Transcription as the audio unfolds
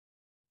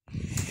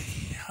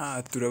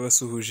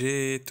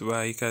Turabasuhuje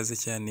tubaha ikaze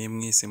cyane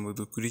mwese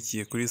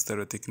mudukurikiye kuri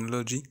Staro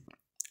Technology.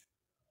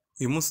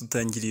 Uyu munsi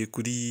dutangiriye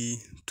kuri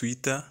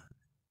Twitter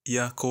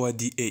ya Kowa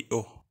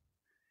DAO.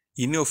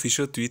 Iyi ni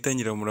official Twitter,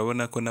 ngira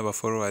murabona ko n'aba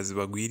followers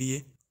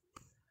bagwiriye.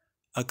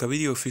 Akaba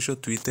ari official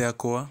Twitter ya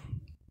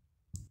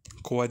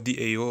Kowa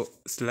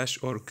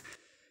DAO/org.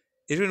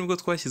 Ejo nibwo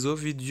twashyizeho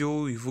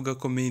video ivuga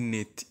ko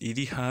mainnet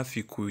iri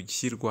hafi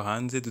gushyirwa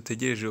hanze,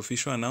 dutegereje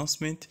official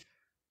announcement.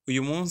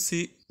 Uyu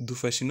munsi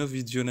dufashe ino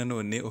video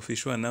nanone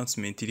official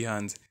announcement iri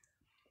hanze.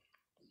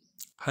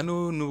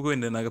 Hano nubwo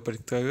wenda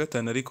nagaparika ka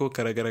gatanu ariko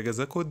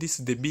karagaragaza ko this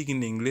is the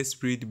beginning, let's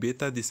build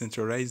better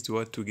decentralized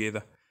world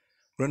together.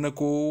 Urabona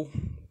ko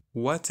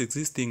what's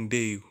existing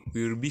day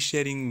we will be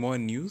sharing more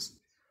news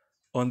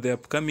on the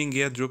upcoming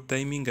airdrop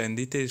timing and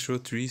details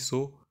shortly,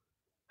 so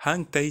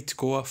hang tight.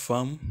 Kowa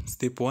farm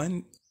step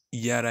 1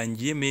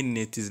 yarangiye,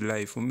 mainnet is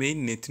live.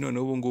 Mainnet none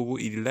ubu ngubu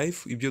iri live,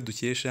 ibyo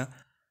dukesha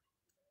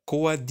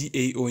Kowa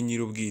DAO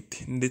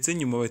nyir'ubwite, ndetse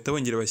nyuma bahita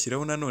bongera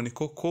bashyiraho nanone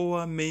ko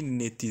Kowa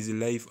mainnet is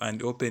live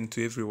and open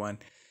to everyone.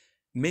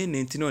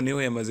 Mainnet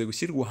noneho yamaze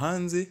gushyirwa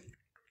hanze,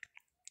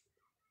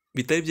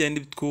 bitari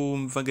byandi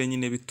twumvaga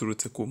nyine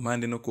biturutse ku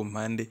mpande no ku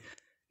mpande,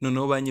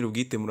 noneho ba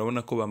nyir'ubwite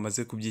murabona ko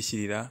bamaze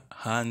kubyishyirira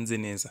hanze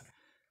neza.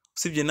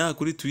 Usibye naha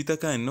kuri Twitter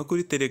kandi no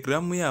kuri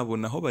Telegram yabo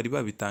naho bari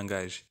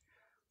babitangaje.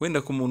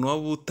 Wenda ku muntu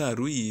waba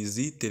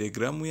utaruyizi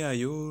Telegram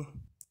yayo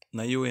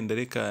nayo wenda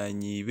reka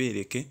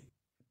nyibereke.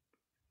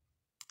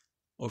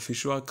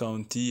 Official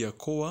account ya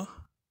Kowa,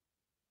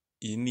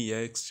 iyi ni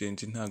ya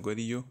exchange ntago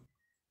ariyo.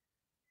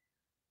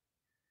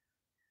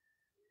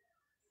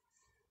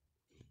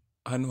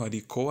 Hano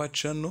hari Kowa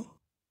channel,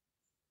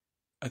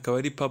 akaba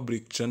ari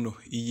public channel.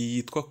 Iyi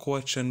yitwa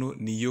Kowa channel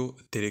niyo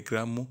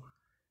Telegram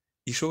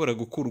ishobora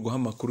gukurwaho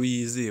amakuru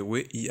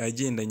yizewe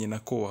agendanye na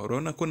Kowa.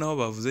 Urabona ko naho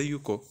bavuze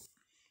yuko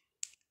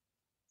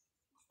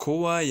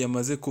Kowa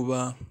yamaze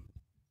kuba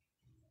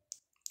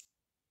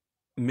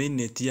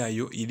mainnet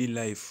yayo iri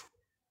live.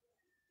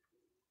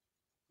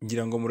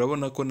 Ngira ngo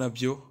murabona ko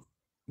nabyo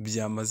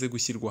byamaze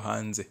gushyirwa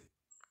hanze.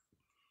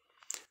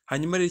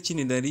 Hanyuma rero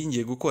ikindi nari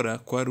ngiye gukora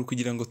kwari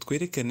ukugira ngo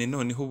twerekane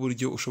noneho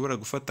uburyo ushobora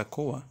gufata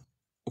Kowa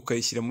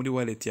ukayishyira muri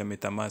wallet ya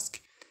Metamask.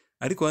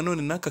 Ariko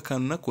nanone n'aka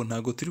kantu nako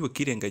ntago turi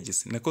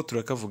bukirengagize, nako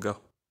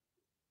turakavugaho.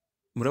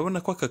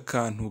 Murabona ko aka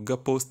kantu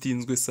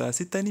gapostinzwe saa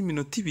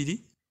 6:2.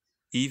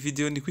 Iyi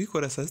video ndi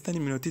kuyikora saa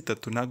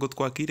 6:3, ntago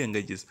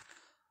twakirengagiza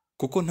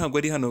kuko ntago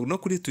ari hano no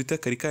kuri Twitter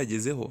kari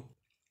kagezeho.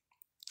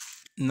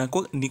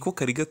 Niko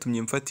kari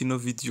gatumye mfata ino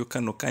video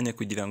kano kanya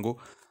kugira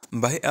ngo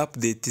mbahe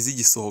update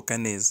zigisohoka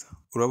neza.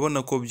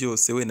 Urabona ko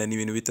byose wenda ni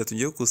ibintu bitatu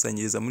ngiye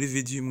gukusanyiriza muri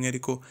video imwe,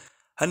 ariko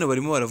hano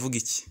barimo baravuga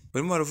iki?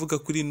 Barimo baravuga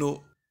kuri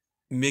no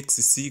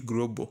MEXC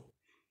Global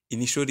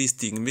Initial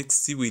Listing.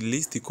 MEXC will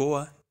list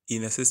Kowa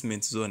in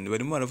assessment zone.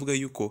 Barimo baravuga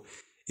yuko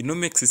ino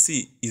MEXC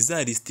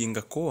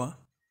izalistinga Kowa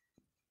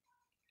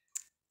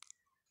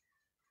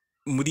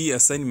muri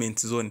assignment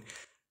zone.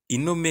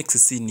 Ino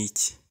MEXC ni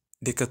iki?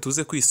 Reka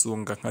tuze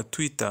kwisunga nka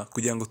Twitter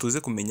kugira ngo tuze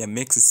kumenya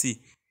MEXC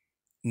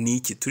ni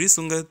iki.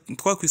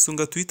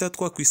 Twakwisunga Twitter,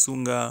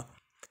 twakwisunga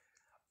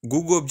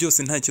Google,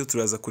 byose ntacyo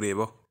turaza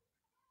kurebaho.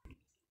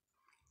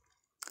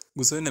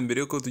 Gusa wenda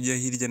mbere yuko tujya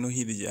hirya no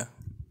hirya,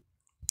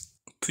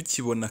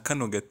 tukibona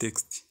kano ga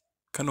text,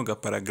 kano ga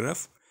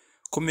paragraph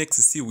ko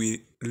MEXC will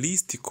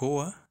list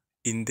Kowa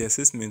in the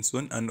assessment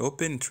zone and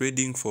open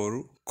trading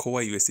for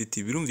Kowa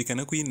USDT.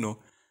 Birumvikana ko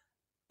ino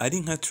ari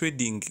nka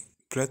trading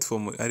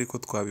platform ariko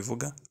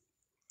twabivuga,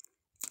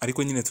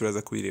 ariko nyine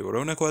turaza kubireba.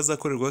 Urabona ko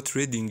hazakorerwa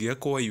trading ya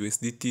Kowa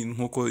USDT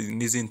nkuko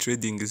n'izindi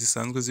trading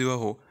zisanzwe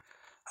zibaho.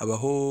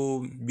 Habaho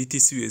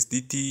BTC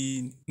USDT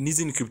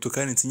n'izindi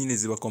cryptocurrency nyine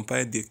ziba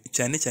compiled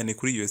cyane cyane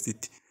kuri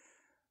USDT.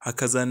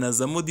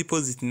 Hakazanazamo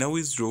deposit na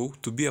withdraw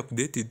to be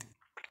updated.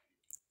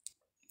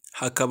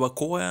 Hakaba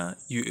Kowa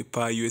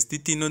pa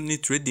USDT no ni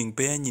trading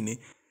pair nyine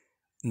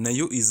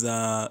nayo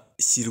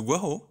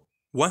izashyirwaho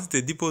once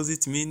the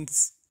deposit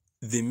means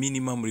the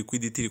minimum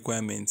liquidity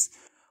requirements.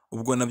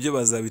 Ubwo nabyo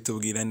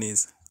bazabitubwira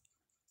neza.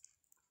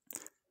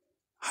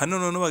 Hano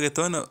none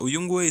bagatabana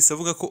uyu nguwe wese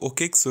avuga ko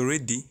OKX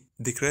already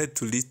declared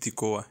to list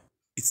Kowa.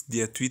 It's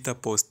their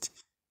Twitter post.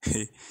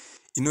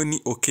 Ino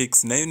ni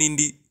OKX nayo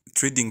nindi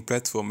trading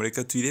platform.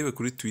 Reka tuyirebe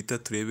kuri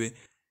Twitter turebe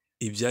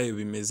ibyayo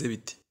bimeze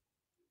bite.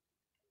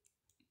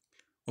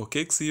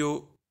 OKX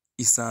yo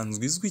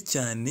isanzwe izwi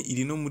cyane,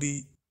 iri no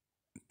muri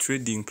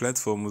trading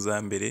platform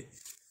za mbere.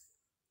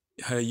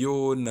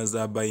 Hayo na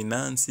za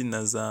Binance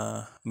na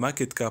za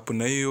market cap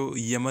nayo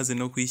yamaze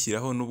no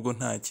kwishyiraho nubwo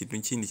nta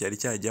kintu kindi cyari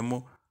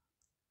cyajyamo.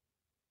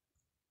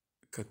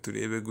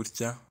 Katurebe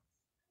gutya.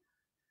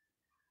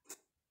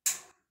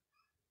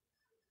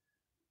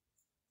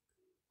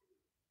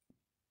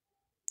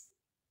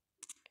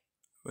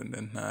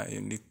 Wenda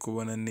ntayo ndi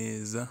kubona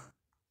neza.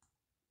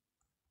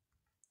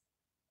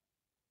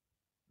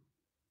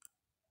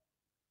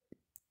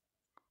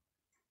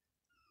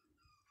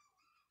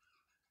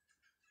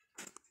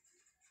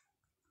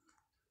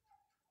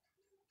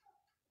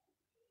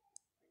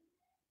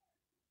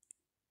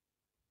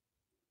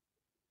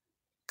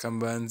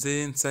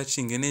 kambanze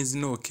nsacinge neza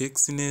ino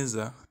OKX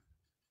neza.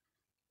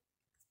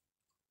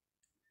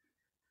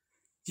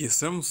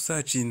 Yes, uramutse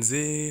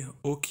usacinze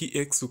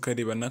OKX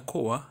ukareba na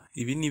kowa,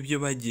 ibi nibyo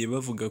bagiye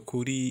bavuga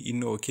kuri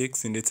ino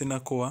OKX ndetse na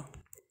kowa,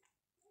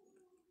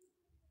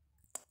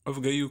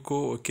 bavuga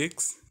yuko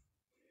OKX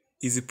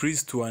is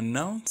pleased to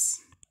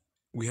announce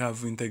we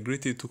have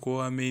integrated to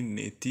kowa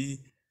mainnet,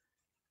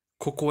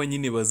 ko kowa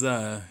nyine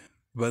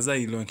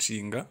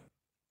bazayilauncinga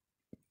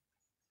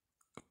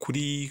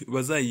kuri,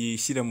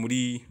 bazayishyira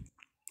muri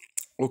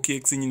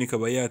OKX nyine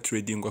ikaba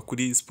yatradingwa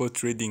kuri spot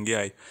trading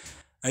yayo.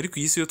 Ariko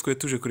iyi si yo twari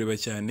tuje kureba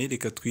cyane,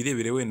 reka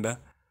twirebere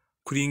wenda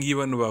kuri ngiyi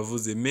bano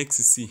bavuze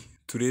MXC,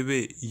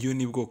 turebe iyo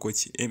ni bwoko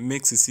ki,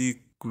 MXC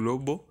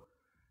Global,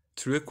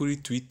 turebe kuri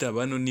Twitter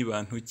bano ni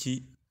bantu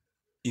ki,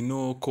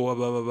 ino kowa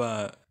baba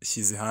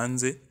bashyize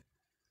hanze.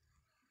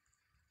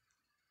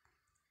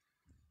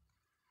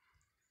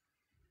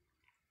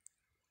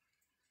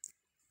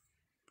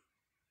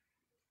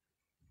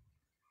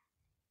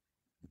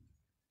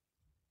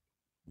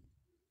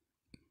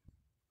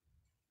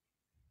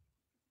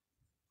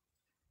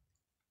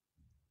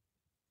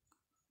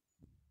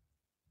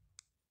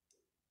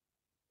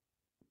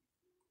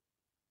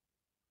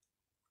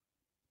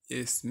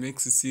 Yes,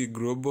 MXC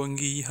Global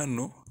ngiyi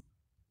hano,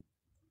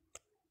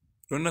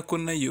 urabona ko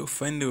nayo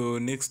find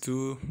next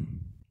to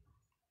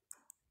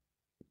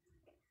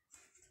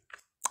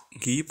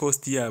ngiyi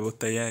post yabo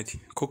tayari,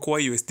 ko kowa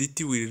USDT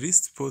will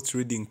list spot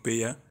trading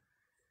pair,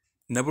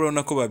 nabo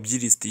urabona ko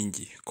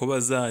babyilistingi ko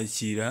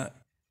bazakira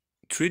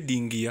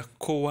trading ya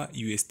kowa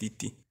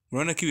USDT.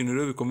 Urabona ko ibintu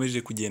rero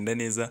bikomeje kugenda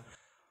neza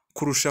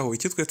kurushaho.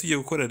 Icyo twari tugiye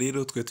gukora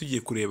rero, twari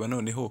tugiye kureba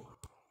noneho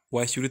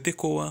washyura ute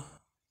kowa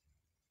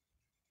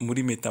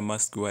muri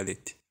Metamask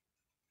wallet.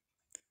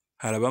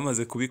 Hari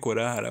abamaze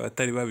kubikora, hari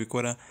abatari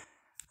babikora,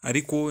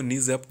 ariko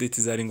n'izi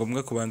update zari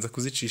ngombwa kubanza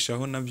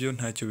kuzicishaho, nabyo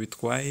ntacyo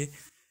bitwaye.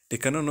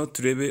 Reka noneho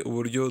turebe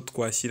uburyo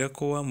twashyira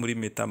kowa muri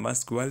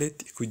Metamask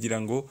wallet,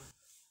 kugira ngo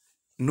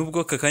nubwo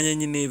aka kanya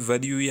nyine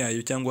value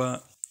yayo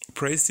cyangwa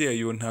price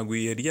yayo ntabwo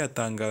yari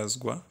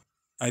yatangazwa,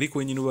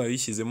 ariko nyine uba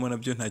yishyizemo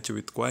nabyo ntacyo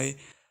bitwaye.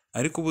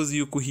 Ariko ubuzi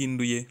yuko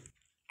uhinduye,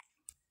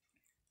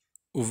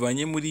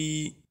 uvanye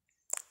muri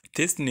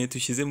testnet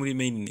ushyize muri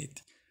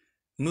mainnet,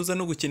 nuza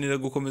no gukenera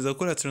gukomeza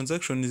gukora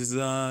transactions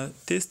za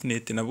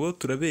testnet, nabwo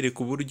turabereka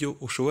uburyo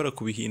ushobora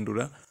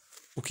kubihindura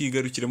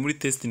ukigarukira muri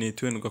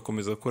testnet wenda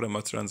ugakomeza gukora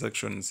ama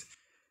transactions.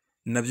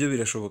 Nabyo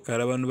birashoboka.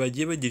 Hari abantu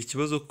bagiye bagira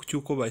ikibazo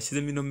cy'uko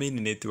bashyizemo ino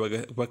mainnet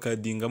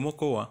bakadingamo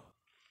kowa,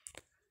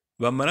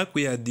 bamara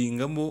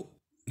kuyadingamo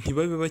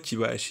ntibabe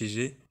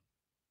bakibashije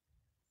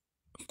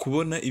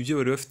kubona ibyo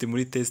bari bafite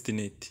muri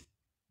testnet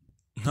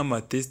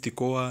nk'ama test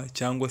kowa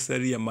cyangwa se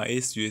ari ama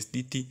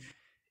SUSDT.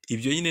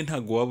 Ibyo nyine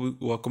ntabwo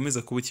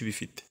wakomeza kuba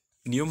ukibifite.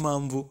 Niyo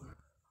mpamvu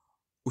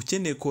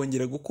ukeneye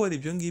kongera gukora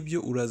ibyo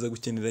ngibyo, uraza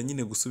gukenera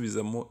nyine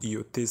gusubizamo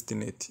iyo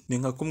testnet. Ni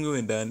nka kumwe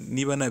wenda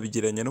niba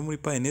nabigeranya no muri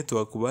Pi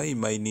Network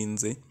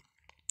bayimayininze,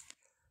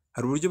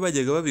 hari uburyo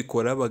bajyaga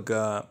babikora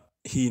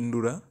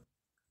bagahindura,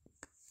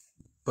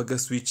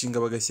 bagaswitchinga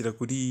bagashyira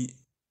kuri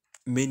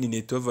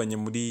mainnet bavanye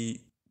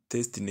muri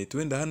testnet.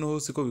 Wenda hano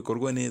hose ko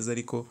bikorwa neza,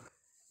 ariko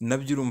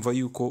nabyo urumva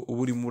yuko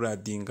uba urimo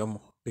uradingamo.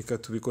 Reka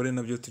tubikore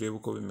nabyo turebe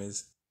uko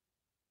bimeze.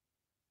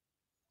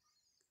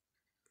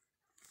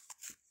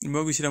 Nyuma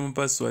yo gushyiramo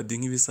password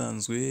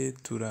nk'ibisanzwe,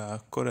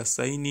 turakora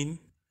sign in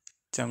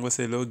cyangwa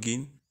se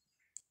login.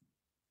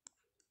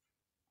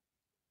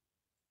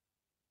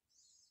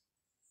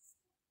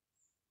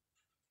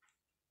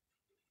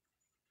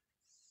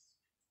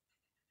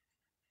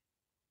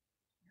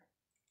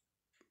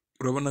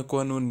 Urabona ko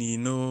hano ni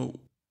ino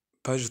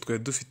page twari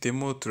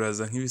dufitemo,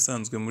 turaza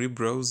nk'ibisanzwe muri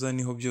browser,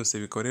 niho byose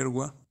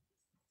bikorerwa.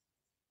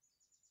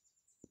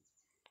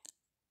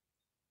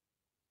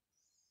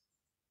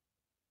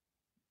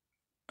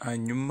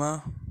 Hanyuma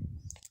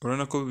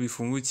urabona ko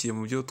bifungukiye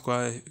mu byo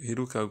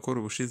twaheruka gukora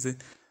ubushize.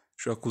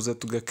 Ushobora kuza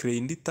tugacreate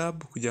indi tab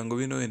kugira ngo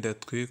bino wenda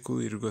twe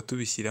kwirirwa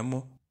tubishyiramo,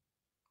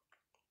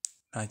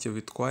 ntacyo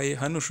bitwaye.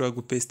 Hano ushobora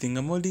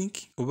gupestingamo link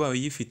uba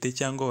uyifite,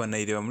 cyangwa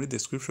wanayireba muri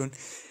description,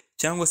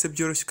 cyangwa se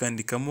byoroshye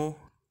ukandikamo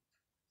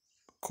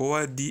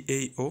kowa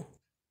DAO.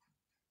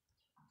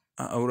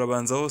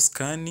 Urabanzaho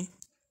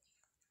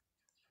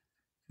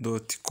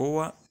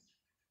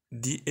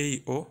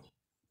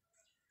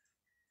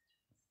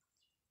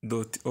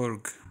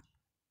scan.kowa.dao.org,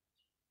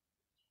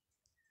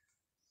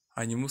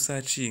 hanyuma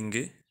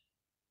usacinge.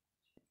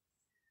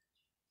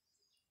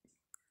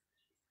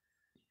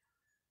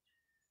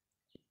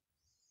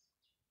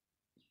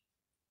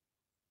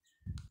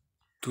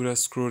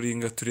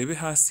 Turascrollinga turebe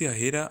hasi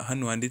hahera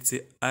hano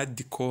handitse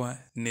add kowa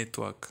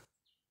network.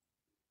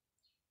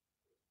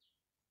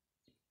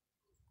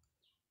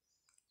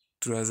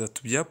 Turaza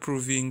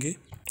tubyaprovinge,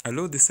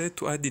 allow the site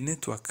to add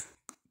network,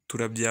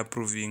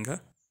 turabyaprovinga,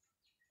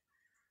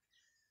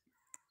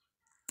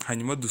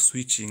 hanyuma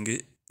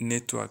duswitchinge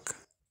network.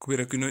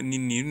 Kubera ko ino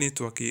ni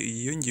network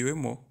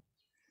yiyongewemo,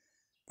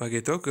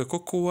 bagahita bavuga ko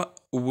kowa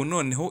ubu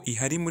noneho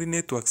ihari muri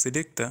network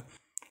selector,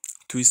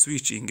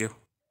 tuyiswitchingeho.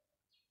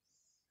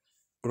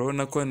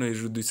 urabona ko hano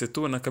hejuru duhise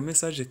tubona aka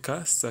message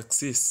ka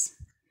success.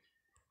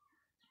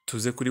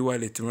 Tuze kuri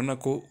wallet, urabona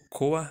ko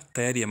kowa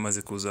tayari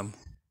yamaze kuzamo.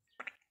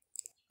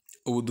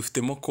 Ubu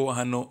dufitemo kowa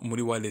hano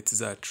muri wallet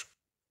zacu.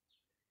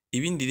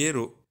 Ibindi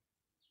rero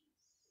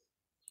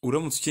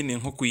uramutse ukeneye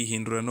nko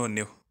kuyihindura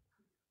noneho,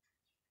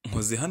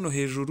 nkoze hano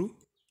hejuru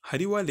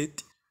hari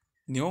wallet,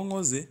 niho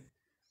nkoze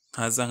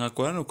nkaza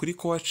nkakora hano kuri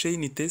kowa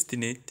chain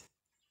testnet,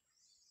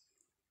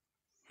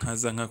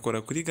 nkaza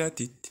nkakora kuri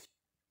gatiti,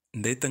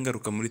 ndahita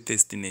ngaruka muri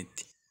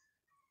testnet.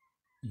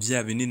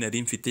 Bya binini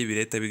nari mfite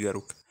birahita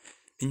bigaruka.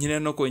 Nkenera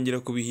no kongera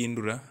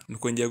kubihindura,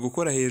 nukongera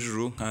gukora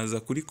hejuru nkaza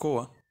kuri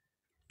kowa.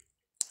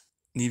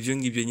 Nibyo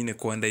ngibyo nyine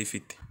kowa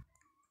ndayifite.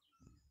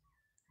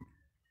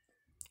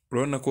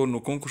 Urabona ko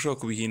nuko ushobora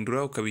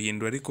kubihindura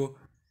ukabihindura, ariko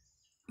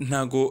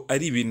ntago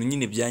ari ibintu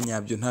nyine bya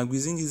nyabyo. Ntago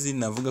izi ngizi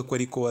navuga ko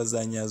ari kowa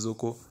za nyazo,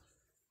 ko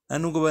nta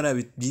nubwo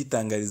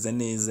banabyitangariza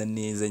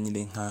neza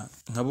nyine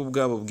nkabo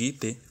ubwabo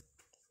bwite,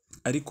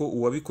 ariko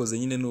uwabikoze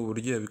nyine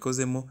n'uburyo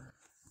yabikozemo.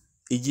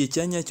 Igihe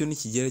cya nyacyo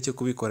nikigera cyo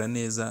kubikora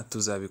neza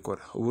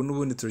tuzabikora. Ubu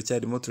n'ubundi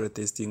turacyarimo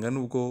turatestinga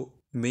nubwo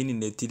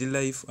mainnet iri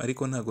live,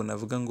 ariko ntago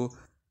navuga ngo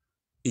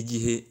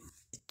igihe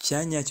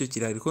cya nyacyo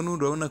kirahari. Ko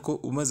n'ubundi urabona ko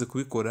umaze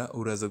kubikora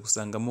uraza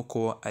gusangamo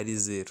kowa ari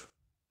 0.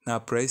 Nta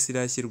price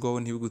irashyirwaho,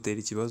 ntibigutera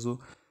ikibazo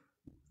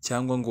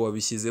cyangwa ngo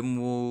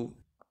wabishyizemo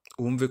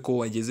wumve ko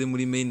wageze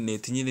muri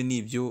mainnet. Nyine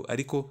nibyo,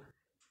 ariko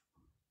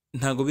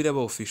ntago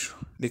biraba official.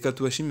 Reka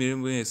tubashimire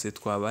mwese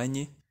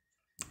twabanye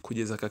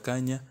kugeza aka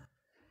kanya.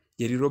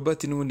 Yari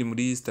Robert n'ubundi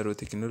muri Staro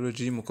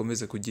Technology.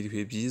 Mukomeze kugira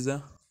ibihe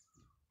byiza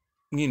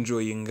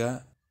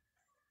mwinjoyinga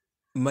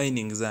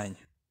mining zanyu.